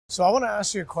So I want to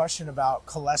ask you a question about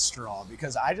cholesterol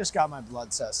because I just got my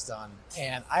blood test done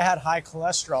and I had high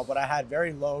cholesterol, but I had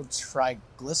very low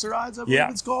triglycerides, I believe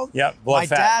it's called. Yeah, my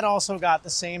dad also got the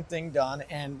same thing done,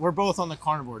 and we're both on the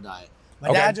carnivore diet.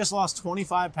 My dad just lost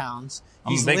 25 pounds.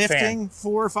 He's lifting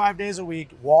 4 or 5 days a week,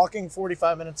 walking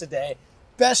 45 minutes a day.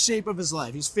 Best shape of his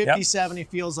life. He's 57. He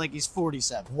feels like he's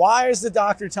 47. Why is the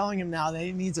doctor telling him now that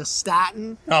he needs a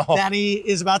statin, that he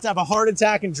is about to have a heart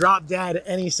attack and drop dead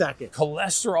any second?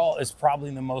 Cholesterol is probably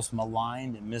the most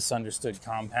maligned and misunderstood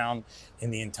compound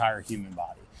in the entire human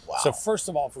body. Wow. So first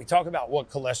of all, if we talk about what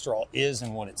cholesterol is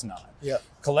and what it's not,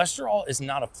 cholesterol is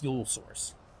not a fuel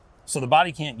source. So the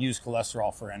body can't use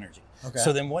cholesterol for energy.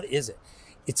 So then what is it?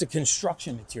 It's a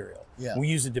construction material. We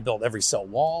use it to build every cell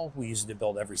wall. We use it to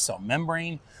build every cell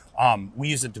membrane. We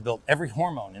use it to build every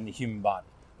hormone in the human body.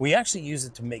 We actually use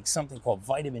it to make something called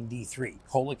vitamin D3,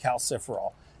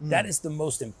 cholecalciferol. That is the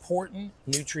most important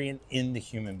nutrient in the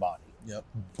human body,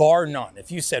 bar none.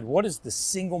 If you said, what is the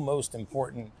single most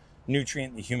important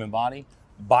nutrient in the human body?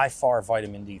 By far,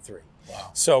 vitamin D3. Wow.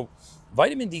 So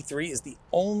vitamin D3 is the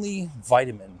only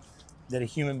vitamin that a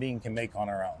human being can make on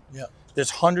our own. There's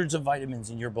hundreds of vitamins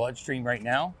in your bloodstream right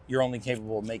now. You're only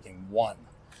capable of making one.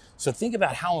 So think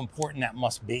about how important that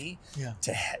must be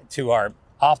to our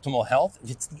optimal health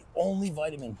if it's the only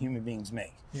vitamin human beings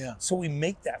make. So we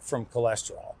make that from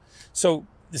cholesterol. So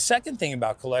the second thing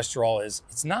about cholesterol is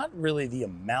it's not really the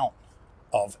amount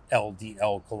of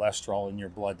LDL cholesterol in your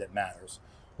blood that matters.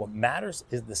 What matters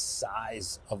is the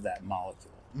size of that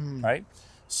molecule, right?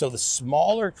 So the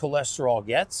smaller cholesterol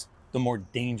gets, the more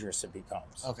dangerous it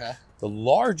becomes. The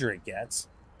larger it gets,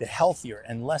 the healthier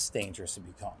and less dangerous it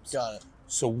becomes. Got it.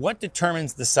 So what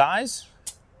determines the size?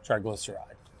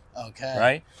 Triglyceride.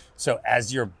 Right? So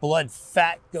as your blood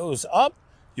fat goes up,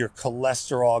 your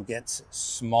cholesterol gets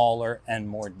smaller and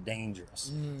more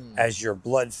dangerous. As your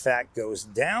blood fat goes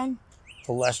down,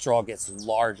 cholesterol gets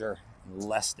larger and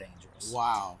less dangerous.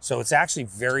 Wow. So it's actually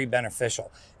very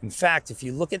beneficial. In fact, if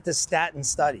you look at the statin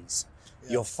studies,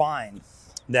 you'll find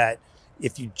that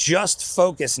if you just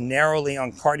focus narrowly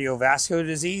on cardiovascular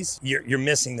disease, you're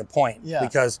missing the point.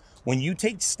 Because when you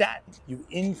take statin, you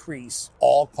increase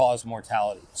all-cause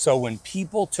mortality. So when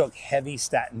people took heavy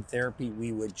statin therapy,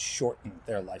 we would shorten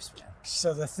their lifespan.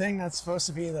 So the thing that's supposed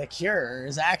to be the cure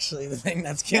is actually the thing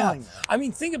that's killing them. I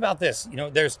mean, think about this. You know,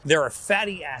 there are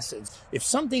fatty acids. If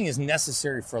something is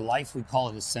necessary for life, we call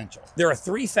it essential. There are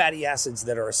 3 fatty acids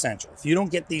that are essential. If you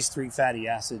don't get these 3 fatty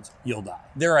acids, you'll die.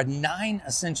 There are 9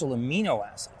 essential amino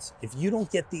acids. If you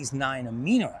don't get these 9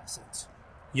 amino acids,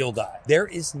 you'll die. There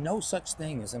is no such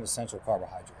thing as an essential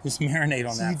carbohydrate. Just marinate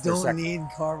on that for a second. You don't need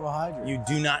carbohydrates. You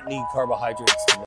do not need carbohydrates to